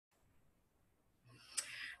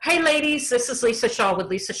Hey ladies, this is Lisa Shaw with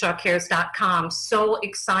LisaShawCares.com. So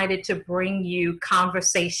excited to bring you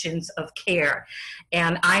Conversations of Care.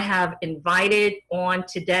 And I have invited on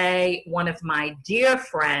today one of my dear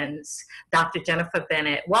friends, Dr. Jenn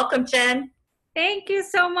Bennett. Welcome, Jen. Thank you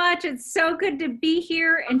so much. It's so good to be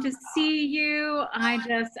here and to see you.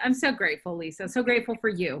 I'm so grateful, Lisa. So grateful for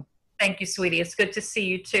you. Thank you, sweetie. It's good to see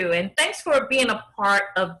you too. And thanks for being a part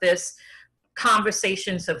of this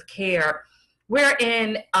Conversations of Care. We're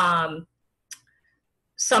in,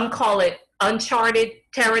 some call it uncharted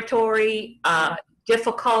territory,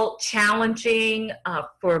 difficult, challenging,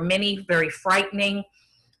 for many, very frightening.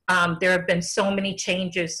 There have been so many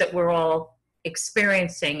changes that we're all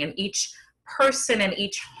experiencing, and each person and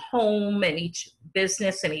each home and each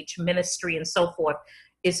business and each ministry and so forth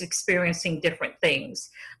is experiencing different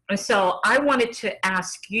things. And so I wanted to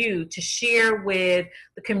ask you to share with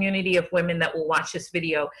the community of women that will watch this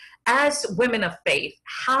video, as women of faith,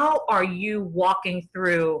 how are you walking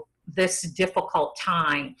through this difficult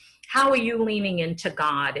time? How are you leaning into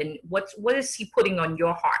God, and what is he putting on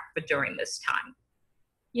your heart for during this time?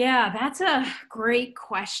 Yeah, that's a great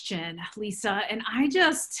question, Lisa. And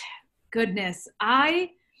goodness, if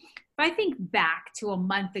I think back to a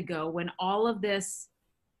month ago when all of this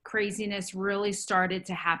craziness really started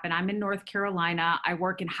to happen. I'm in North Carolina. I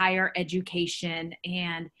work in higher education,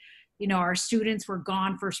 and our students were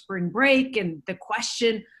gone for spring break, and the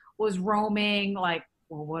question was roaming like,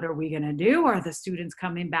 well, what are we going to do? Are the students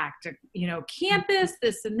coming back to, campus,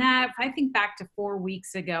 this and that? If I think back to 4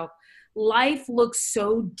 weeks ago, life looks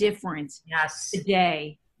so different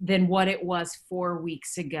today than what it was 4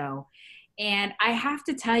 weeks ago. And I have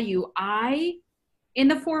to tell you, in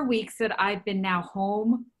the 4 weeks that I've been now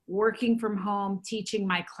home, working from home, teaching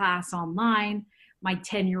my class online, my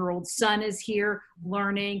 10-year-old son is here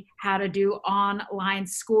learning how to do online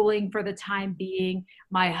schooling for the time being.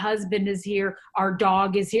 My husband is here. Our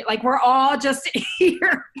dog is here. Like, we're all just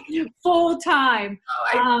here full time.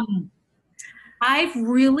 I've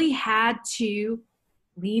really had to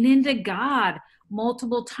lean into God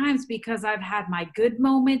multiple times because I've had my good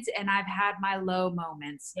moments and I've had my low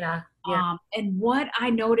moments. And what I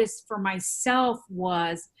noticed for myself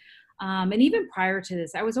was, and even prior to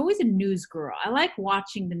this, I was always a news girl. I like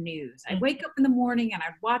watching the news. I'd wake up in the morning and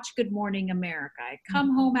I'd watch Good Morning America. I'd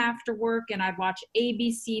come home after work and I'd watch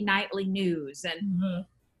ABC Nightly News. And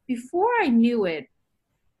before I knew it,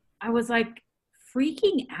 I was like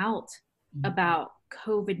freaking out about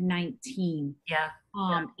COVID-19.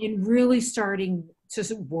 And really starting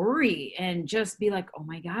to worry and just be like, oh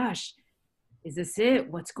my gosh, is this it?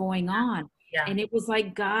 What's going on? And it was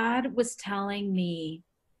like God was telling me,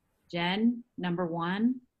 Jen, number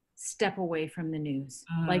one, step away from the news.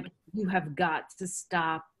 Like, you have got to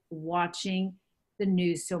stop watching the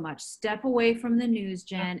news so much. Step away from the news,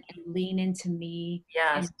 Jen, and lean into me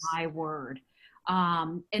and my word.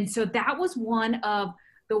 And so that was one of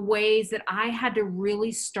the ways that I had to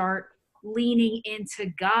really start leaning into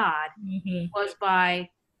God, was by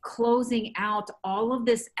closing out all of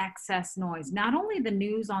this excess noise, not only the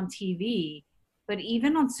news on TV, but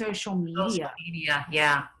even on social media.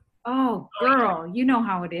 Oh, girl, you know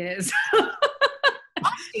how it is.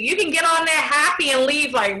 You can get on there happy and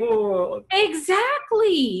leave like, whoa.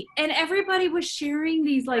 Exactly. And everybody was sharing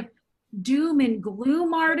these like doom and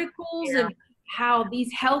gloom articles and how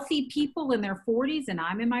these healthy people in their 40s, and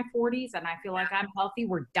I'm in my 40s and I feel like I'm healthy,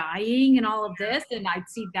 we're dying and all of this. And I'd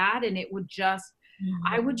see that and it would just,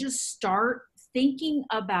 I would just start thinking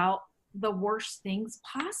about the worst things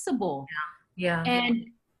possible. And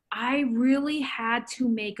I really had to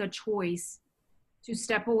make a choice to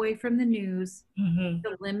step away from the news,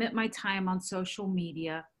 to limit my time on social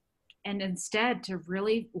media, and instead to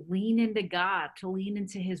really lean into God, to lean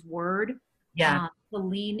into his word, to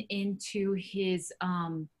lean into his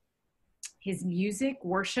music,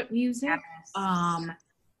 worship music,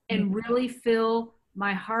 and really fill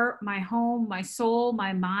my heart, my home, my soul,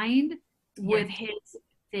 my mind with his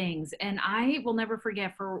things. And I will never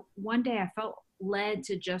forget, for one day I felt led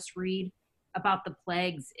to just read about the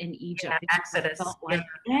plagues in Egypt. Exodus.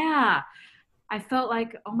 I felt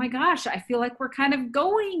like, oh my gosh, I feel like we're kind of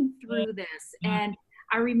going through this. And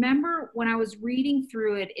I remember when I was reading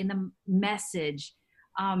through it in the message,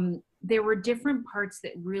 there were different parts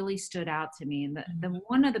that really stood out to me. And the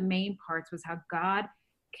one of the main parts was how God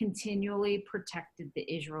continually protected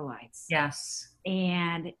the Israelites.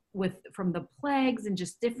 And from the plagues and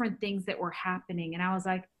just different things that were happening. And I was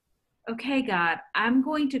like, okay, God, I'm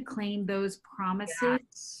going to claim those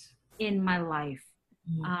promises in my life.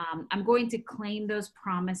 I'm going to claim those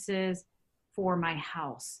promises for my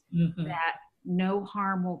house, that no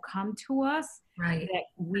harm will come to us, Right. that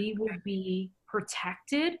we will be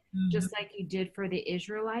protected, Mm-hmm. just like you did for the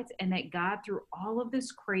Israelites, and that God, through all of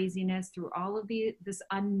this craziness, through all of this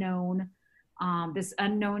unknown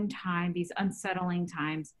time, these unsettling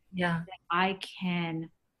times, Yeah. that I can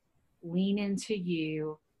lean into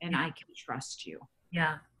you and Yeah. I can trust you.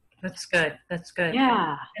 Yeah. That's good. That's good.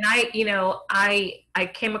 Yeah. And I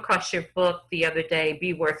came across your book the other day,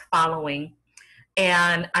 Be Worth Following.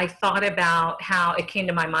 And I thought about how it came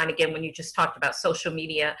to my mind again when you just talked about social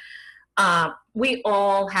media. We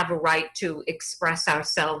all have a right to express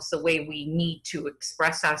ourselves the way we need to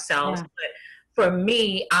express ourselves. Yeah. But for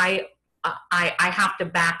me, I have to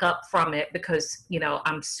back up from it because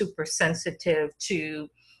I'm super sensitive to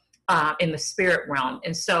in the spirit realm,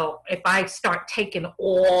 and so if I start taking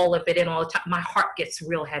all of it in all the time, my heart gets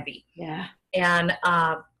real heavy. Yeah. And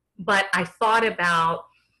but I thought about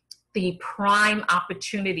the prime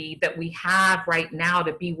opportunity that we have right now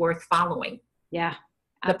to be worth following. Yeah.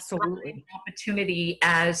 The Absolutely. opportunity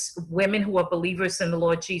as women who are believers in the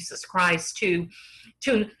Lord Jesus Christ to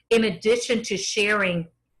in addition to sharing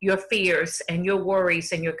your fears and your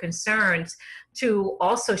worries and your concerns, to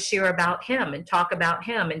also share about him and talk about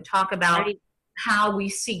Right. how we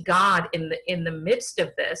see God in the midst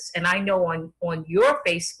of this. And I know on your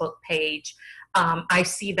Facebook page, I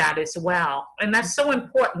see that as well, and that's so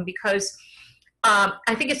important because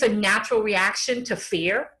I think it's a natural reaction to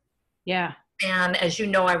fear. Yeah. And as you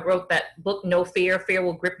know, I wrote that book, No Fear, Fear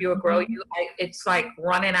Will Grip You or Grow You. It's like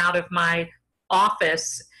running out of my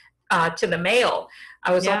office to the mail.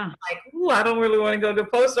 I was Yeah. like, ooh, I don't really want to go to the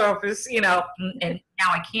post office, and now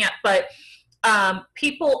I can't. But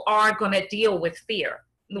people are going to deal with fear.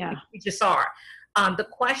 Yeah. We just are. The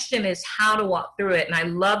question is how to walk through it. And I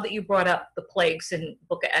love that you brought up the plagues in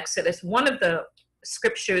Book of Exodus. One of the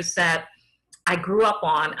scriptures that I grew up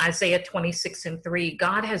on, Isaiah 26:3.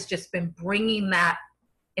 God has just been bringing that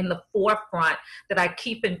in the forefront, that I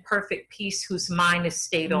keep in perfect peace whose mind is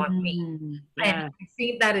stayed on me. And Yeah. I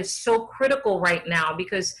think that is so critical right now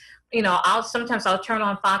because, I'll turn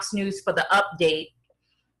on Fox News for the update,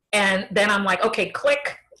 and then I'm like, okay,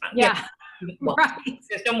 click. Yeah. Well, Right.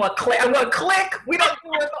 there's no more click. I'm going to click. We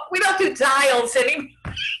don't do dials anymore.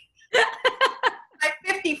 Like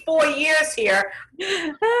 54 years here.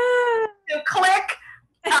 To click.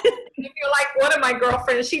 If you're like one of my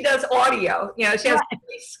girlfriends, she does audio. She has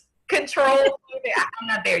control. I'm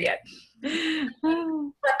not there yet.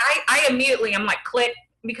 But I immediately, I'm like, click,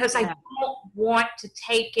 because I don't want to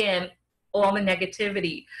take in all the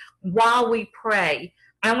negativity while we pray.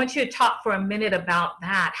 I want you to talk for a minute about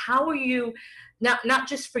that. How are you, not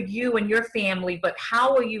just for you and your family, but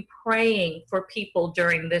how are you praying for people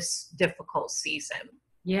during this difficult season?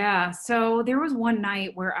 Yeah. So there was one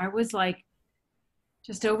night where I was like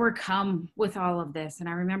just overcome with all of this. And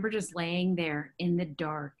I remember just laying there in the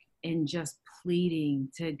dark and just pleading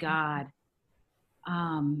to God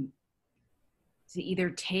to either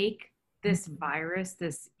take this virus,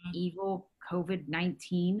 this evil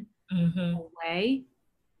COVID-19 away,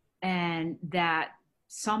 and that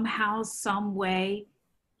somehow, some way,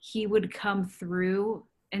 he would come through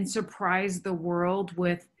and surprise the world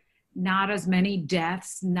with not as many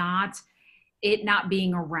deaths, not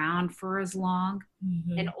being around for as long,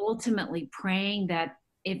 and ultimately praying that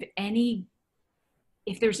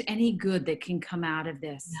if there's any good that can come out of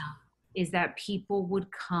this, is that people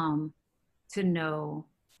would come to know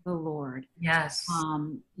the Lord. Yes.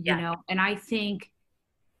 And I think,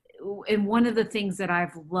 and one of the things that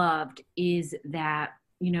I've loved is that,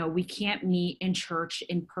 we can't meet in church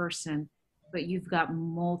in person, but you've got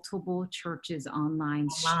multiple churches online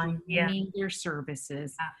streaming their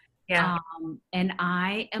services. And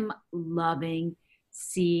I am loving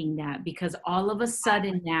seeing that, because all of a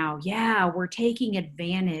sudden now, we're taking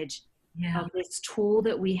advantage of this tool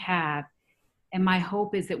that we have. And my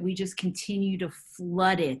hope is that we just continue to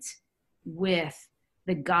flood it with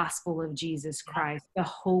the gospel of Jesus Christ, the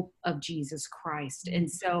hope of Jesus Christ. And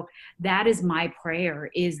so that is my prayer,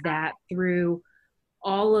 is that through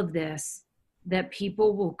all of this, that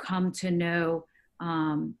people will come to know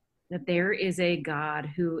that there is a God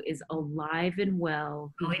who is alive and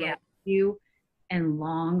well, who loves you and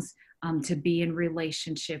longs to be in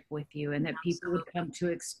relationship with you, and that people would come to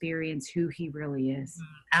experience who he really is.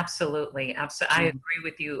 Absolutely. I agree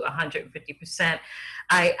with you 150%.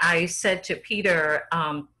 I said to Peter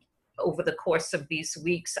over the course of these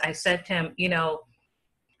weeks, I said to him,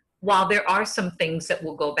 while there are some things that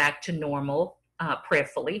will go back to normal,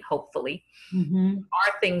 prayerfully, hopefully,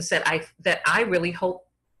 are things that I really hope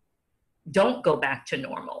don't go back to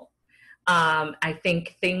normal. I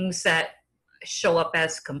think things that show up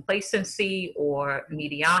as complacency or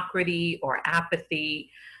mediocrity or apathy,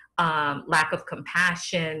 lack of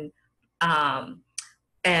compassion.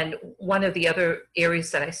 And one of the other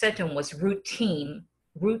areas that I said to him was routine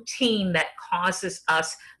that causes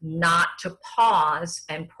us not to pause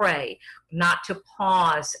and pray, not to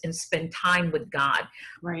pause and spend time with God.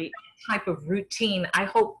 Right. That type of routine, I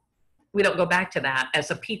hope we don't go back to that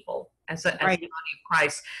as a people, as a body of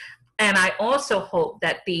Christ. And I also hope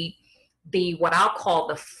that the what I'll call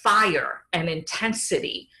the fire and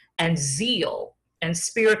intensity and zeal and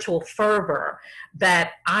spiritual fervor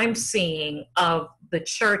that I'm seeing of the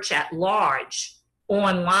church at large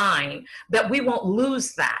online, that we won't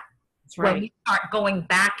lose that. That's right. When we start going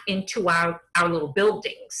back into our little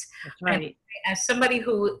buildings. That's right. And as somebody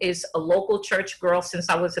who is a local church girl since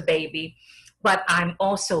I was a baby, but I'm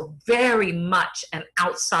also very much an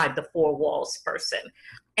outside the four walls person.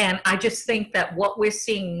 And I just think that what we're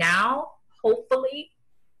seeing now, hopefully,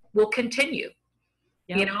 will continue.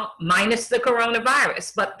 Yep. You know, minus the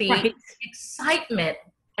coronavirus, but the excitement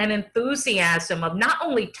and enthusiasm of not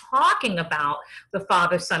only talking about the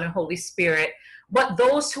Father, Son, and Holy Spirit, but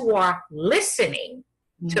those who are listening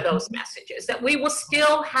to those messages, that we will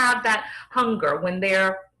still have that hunger when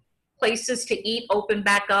their places to eat open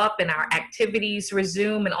back up and our activities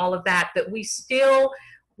resume and all of that, that we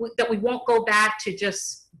won't go back to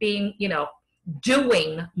just being,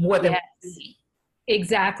 doing more than being.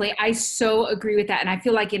 Exactly. I so agree with that. And I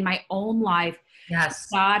feel like in my own life,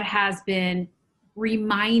 God has been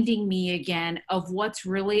reminding me again of what's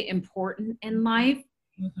really important in life.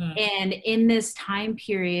 Mm-hmm. And in this time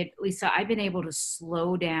period, Lisa, I've been able to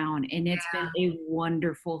slow down, and it's been a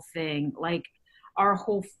wonderful thing. Like, our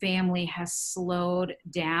whole family has slowed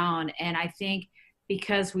down. And I think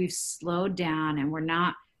because we've slowed down and we're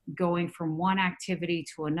not going from one activity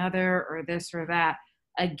to another or this or that,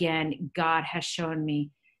 again, God has shown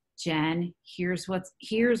me, Jen, here's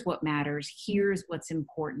what matters. Here's what's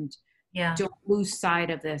important. Yeah. Don't lose sight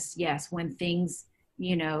of this. Yes. When things,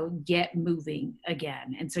 get moving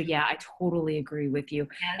again. And so, I totally agree with you.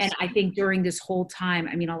 Yes. And I think during this whole time,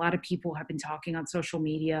 a lot of people have been talking on social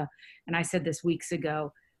media, and I said this weeks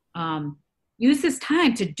ago, use this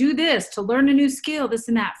time to do this, to learn a new skill, this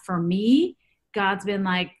and that. For me, God's been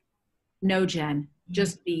like, no, Jen,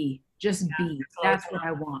 just be. Just be. That's what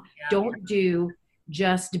I want. Yeah. Don't do,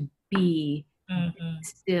 just be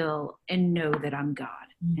still and know that I'm God.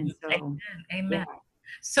 And so, Amen. Yeah.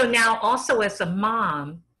 So now also as a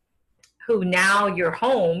mom who now you're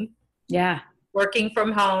home, working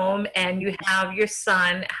from home, and you have your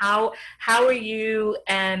son, how are you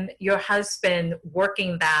and your husband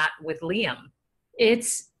working that with Liam?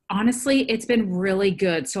 Honestly, it's been really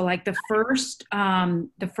good. So like the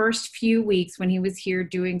first few weeks when he was here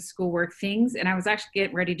doing schoolwork things, and I was actually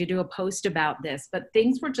getting ready to do a post about this, but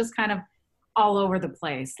things were just kind of all over the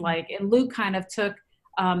place. And Luke kind of took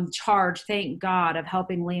charge, thank God, of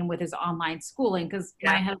helping Liam with his online schooling, because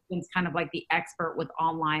my husband's kind of like the expert with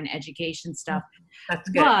online education stuff. That's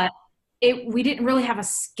good. But we didn't really have a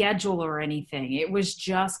schedule or anything. It was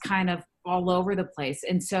just kind of all over the place.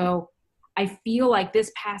 And so I feel like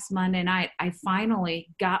this past Monday night, I finally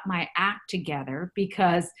got my act together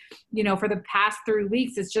because, for the past 3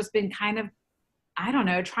 weeks, it's just been kind of, I don't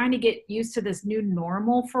know, trying to get used to this new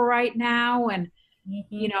normal for right now. And,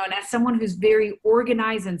 and as someone who's very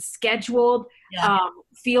organized and scheduled,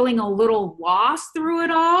 feeling a little lost through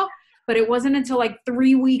it all. But it wasn't until like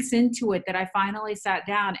 3 weeks into it that I finally sat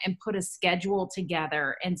down and put a schedule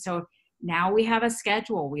together. And so now we have a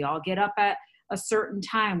schedule. We all get up at a certain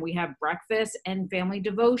time. We have breakfast and family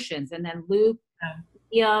devotions. And then Luke,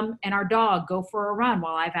 and our dog go for a run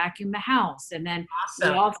while I vacuum the house. And then we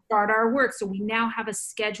all start our work. So we now have a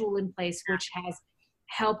schedule in place, which has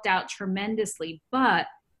helped out tremendously. But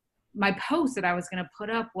my post that I was going to put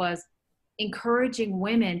up was encouraging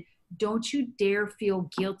women, don't you dare feel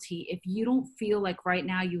guilty if you don't feel like right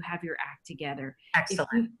now you have your act together. Excellent.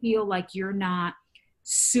 If you feel like you're not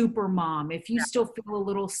super mom, if you still feel a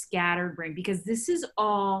little scattered brain, because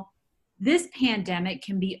this pandemic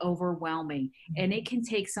can be overwhelming, and it can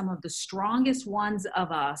take some of the strongest ones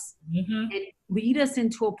of us and lead us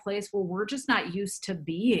into a place where we're just not used to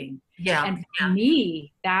being. And for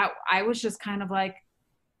me, that I was just kind of like,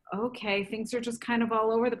 okay, things are just kind of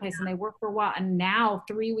all over the place, and they work for a while. And now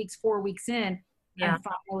 3 weeks, 4 weeks in, I'm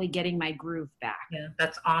finally getting my groove back. Yeah,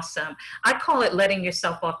 that's awesome. I call it letting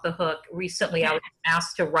yourself off the hook. Recently, I was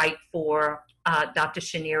asked to write for Dr.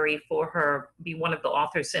 Shaniri be one of the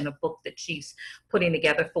authors in a book that she's putting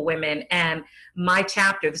together for women. And my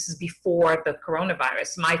chapter, this is before the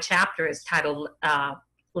coronavirus, my chapter is titled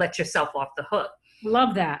Let Yourself Off the Hook.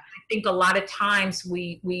 Love that. I think a lot of times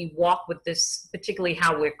we walk with this, particularly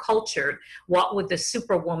how we're cultured, walk with the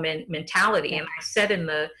superwoman mentality. And I said in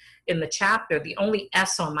the chapter, the only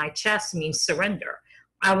S on my chest means surrender.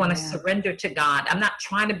 I want to surrender to God. I'm not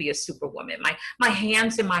trying to be a superwoman. My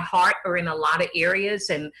hands and my heart are in a lot of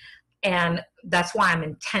areas, and that's why I'm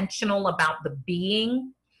intentional about the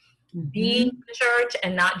being the church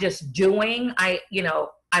and not just doing. I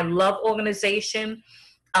love organization.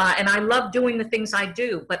 And I love doing the things I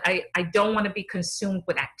do, but I don't want to be consumed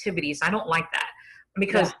with activities. I don't like that,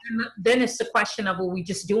 because then it's the question of, are we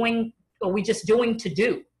just doing to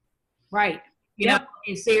do? Right. You know,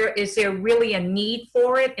 is there really a need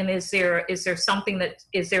for it? And is there something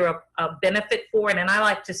is there a benefit for it? And I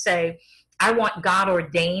like to say, I want God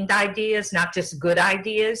ordained ideas, not just good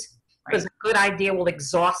ideas. Because a good idea will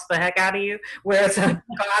exhaust the heck out of you, whereas a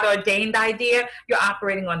God-ordained idea, you're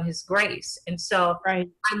operating on His grace. And so, I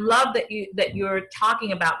love that you're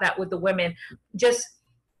talking about that with the women, just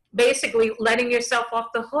basically letting yourself off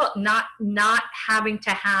the hook, not having to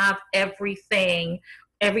have everything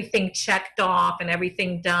checked off and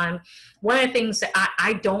everything done. One of the things that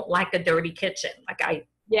I don't like, a dirty kitchen.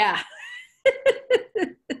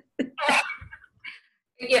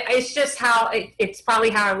 Yeah, it's just how it's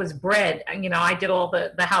probably how I was bred. I did all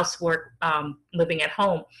the housework living at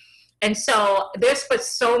home. And so there's but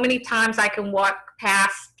so many times I can walk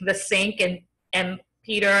past the sink and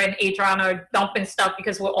Peter and Adriana are dumping stuff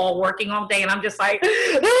because we're all working all day. And I'm just like,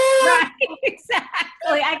 right,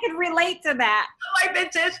 exactly. I can relate to that. Like, the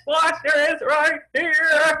dishwasher is right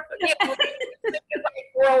here. It's like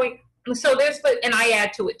growing. So and I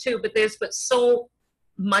add to it too, but there's but so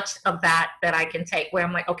much of that I can take, where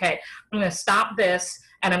I'm like, okay, I'm going to stop this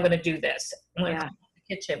and I'm going to do this. I'm going to clean the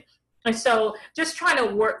kitchen. And so just trying to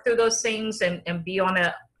work through those things and be on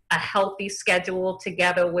a healthy schedule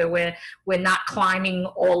together, where we're not climbing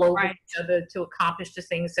all over each other to accomplish the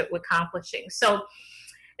things that we're accomplishing. So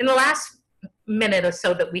in the last minute or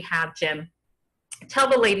so that we have, Jenn, tell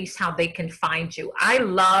the ladies how they can find you. I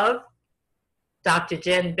love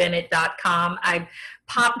drjennbennett.com. I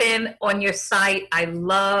pop in on your site. I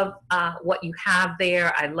love what you have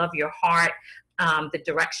there. I love your heart, the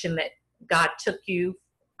direction that God took you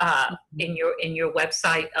in your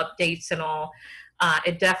website updates and all.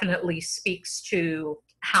 It definitely speaks to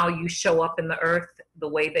how you show up in the earth, the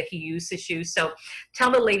way that He uses you. So tell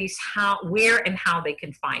the ladies where and how they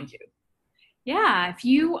can find you. Yeah, if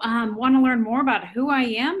you want to learn more about who I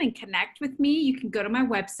am and connect with me, you can go to my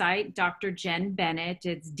website, Dr. Jenn Bennett.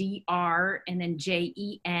 It's Dr. and then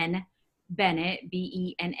Jen Bennett,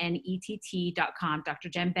 BENNETT.com,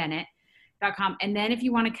 drjennbennett.com. And then if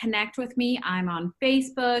you want to connect with me, I'm on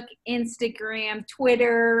Facebook, Instagram,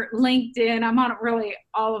 Twitter, LinkedIn. I'm on really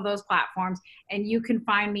all of those platforms. And you can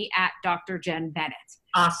find me at Dr. Jenn Bennett.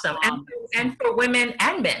 Awesome. And for women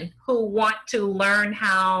and men who want to learn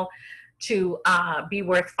how to be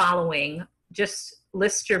worth following, just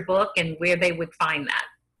list your book and where they would find that.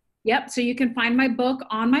 Yep. So you can find my book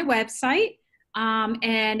on my website.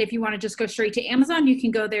 And if you want to just go straight to Amazon, you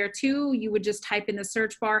can go there too. You would just type in the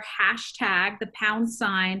search bar, #, the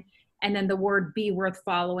 #, and then the word "Be Worth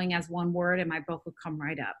Following" as one word, and my book will come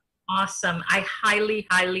right up. Awesome. I highly,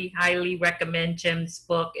 highly, highly recommend Jenn's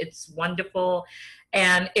book. It's wonderful.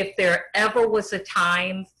 And if there ever was a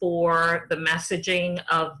time for the messaging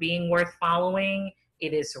of being worth following,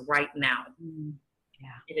 it is right now.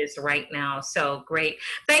 Yeah. It is right now. So great.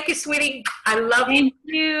 Thank you, sweetie. I love you. Thank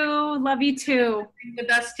you. Love you too. Being with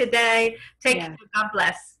us today. Take care. God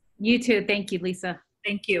bless. You too. Thank you, Lisa.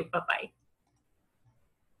 Thank you. Bye-bye.